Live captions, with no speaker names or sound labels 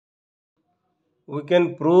we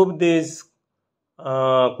can prove this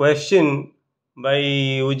question by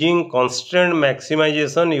using constant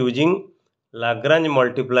maximization using Lagrange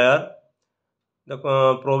multiplier. The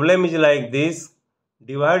problem is like this: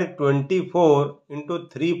 divide 24 into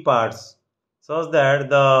 3 parts such that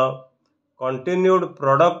the continued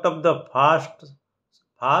product of the first,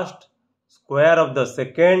 square of the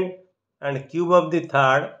second and cube of the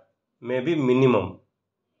third may be minimum.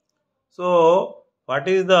 So, what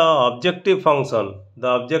is the objective function? The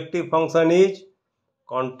objective function is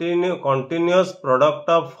continuous product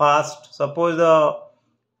of first. Suppose the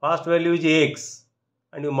first value is x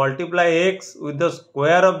and you multiply x with the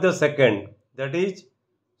square of the second, that is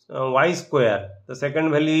y square. The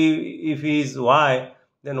second value if is y,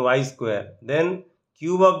 then y square. Then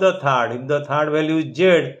cube of the third. If the third value is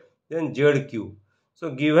z, then z cube.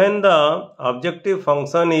 So given the objective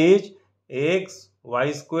function is x,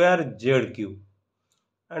 y square, z cube.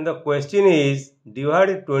 And the question is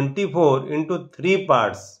divide 24 into 3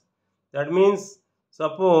 parts. That means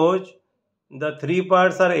suppose the 3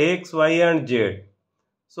 parts are x, y and z.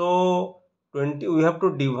 So we have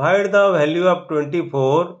to divide the value of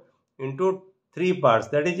 24 into 3 parts,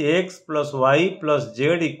 that is x plus y plus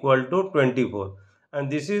z equal to 24, and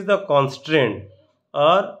this is the constraint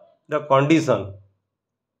or the condition,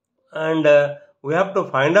 and we have to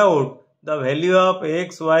find out the value of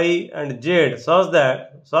x, y and z such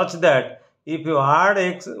that if you add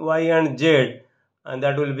x, y and z, and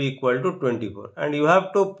that will be equal to 24, and you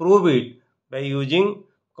have to prove it by using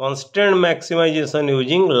constant maximization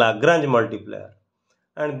using Lagrange multiplier.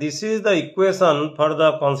 And this is the equation for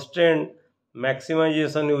the constant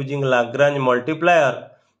maximization using Lagrange multiplier,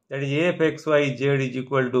 that is fxyz is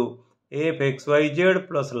equal to fxyz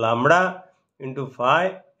plus lambda into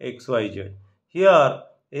phi xyz. Here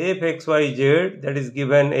fxyz, that is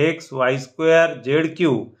given x, y square, z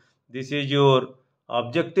cube. This is your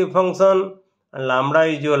objective function, and lambda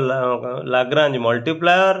is your Lagrange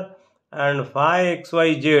multiplier, and phi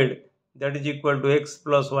xyz, that is equal to x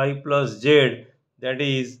plus y plus z, that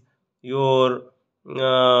is your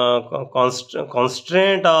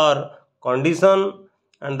constraint or condition,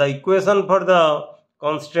 and the equation for the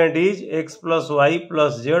constraint is x plus y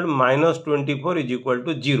plus z minus 24 is equal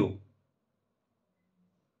to 0.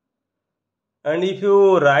 And if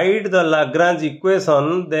you write the Lagrange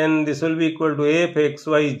equation, then this will be equal to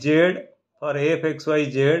fxyz. For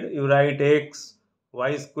fxyz, you write x,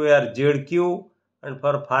 y square, z cube, and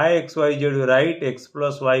for phi xyz, you write x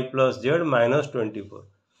plus y plus z minus 24.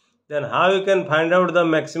 Then how you can find out the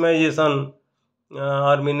maximization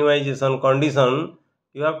or minimization condition?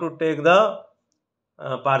 You have to take the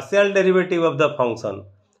partial derivative of the function.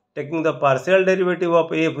 Taking the partial derivative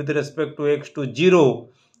of f with respect to x to 0,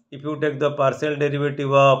 if you take the partial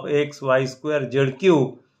derivative of x, y square, z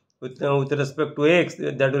cube with respect to x,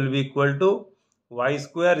 that will be equal to y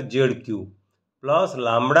square, z cube plus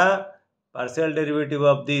lambda, partial derivative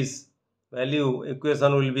of this value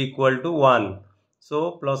equation will be equal to 1.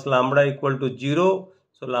 So plus lambda equal to 0.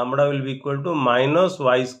 So lambda will be equal to minus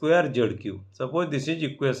y square z cube. Suppose this is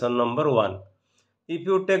equation number 1. If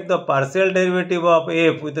you take the partial derivative of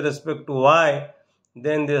f with respect to y,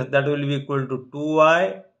 then that will be equal to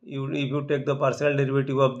 2y. If you take the partial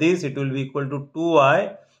derivative of this, it will be equal to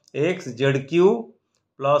 2y x z cube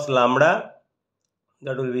plus lambda,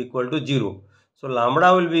 that will be equal to 0. So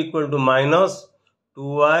lambda will be equal to minus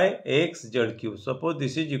 2y x z cube. Suppose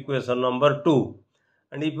this is equation number 2.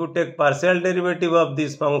 And if you take partial derivative of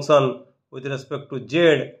this function with respect to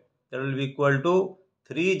z, that will be equal to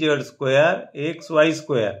 3z square xy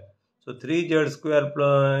square. So 3z square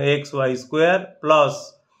plus xy square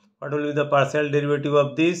plus, what will be the partial derivative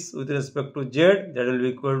of this with respect to z? That will be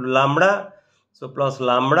equal to lambda. So plus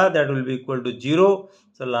lambda, that will be equal to 0.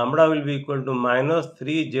 So lambda will be equal to minus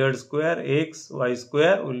 3z square xy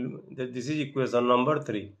square. This is equation number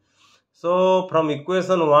 3. So from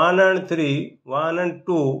equation 1 and 3, 1 and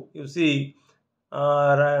 2, you see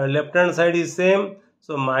left hand side is same.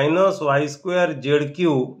 So minus y square z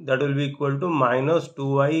cube, that will be equal to minus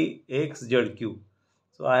 2y x z cube.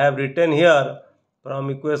 So I have written here from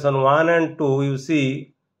equation 1 and 2, you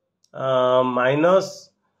see minus,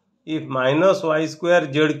 if minus y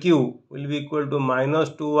square z cube will be equal to minus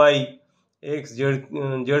 2y x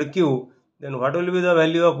z cube, then what will be the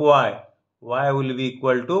value of y? Y will be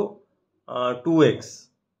equal to 2x.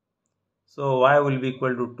 So y will be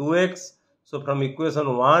equal to 2x. So from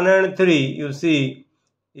equation 1 and 3, you see,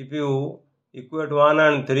 if you equate 1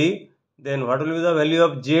 and 3, then what will be the value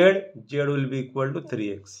of z? Z will be equal to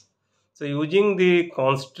 3x. So using the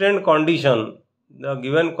constant condition, the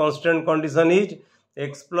given constant condition is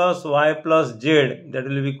x plus y plus z, that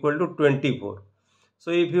will be equal to 24. So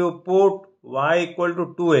if you put y equal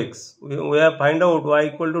to 2x, we have find out y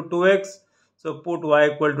equal to 2x. So put y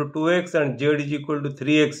equal to 2x and z is equal to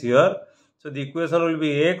 3x here. So the equation will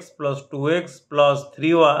be x plus 2x plus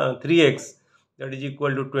 3x, that is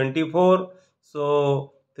equal to 24.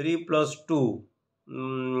 So 3 plus 2,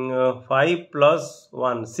 5 plus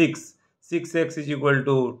 1, 6. 6x is equal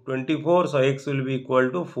to 24. So x will be equal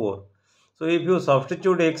to 4. So if you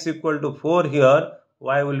substitute x equal to 4 here,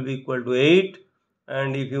 y will be equal to 8.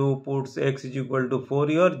 And if you put x is equal to 4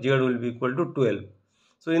 here, z will be equal to 12.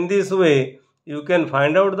 So in this way, you can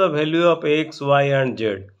find out the value of x, y and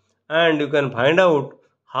z. And you can find out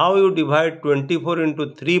how you divide 24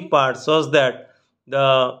 into 3 parts such that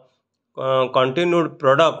the continued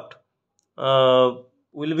product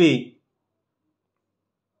will be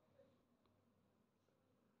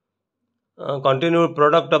continued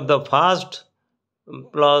product of the first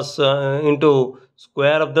plus into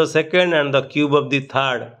square of the second and the cube of the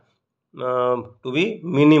third to be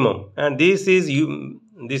minimum. And this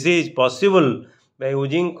is possible by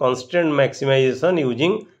using constant maximization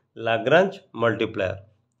using Lagrange multiplier.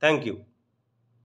 Thank you.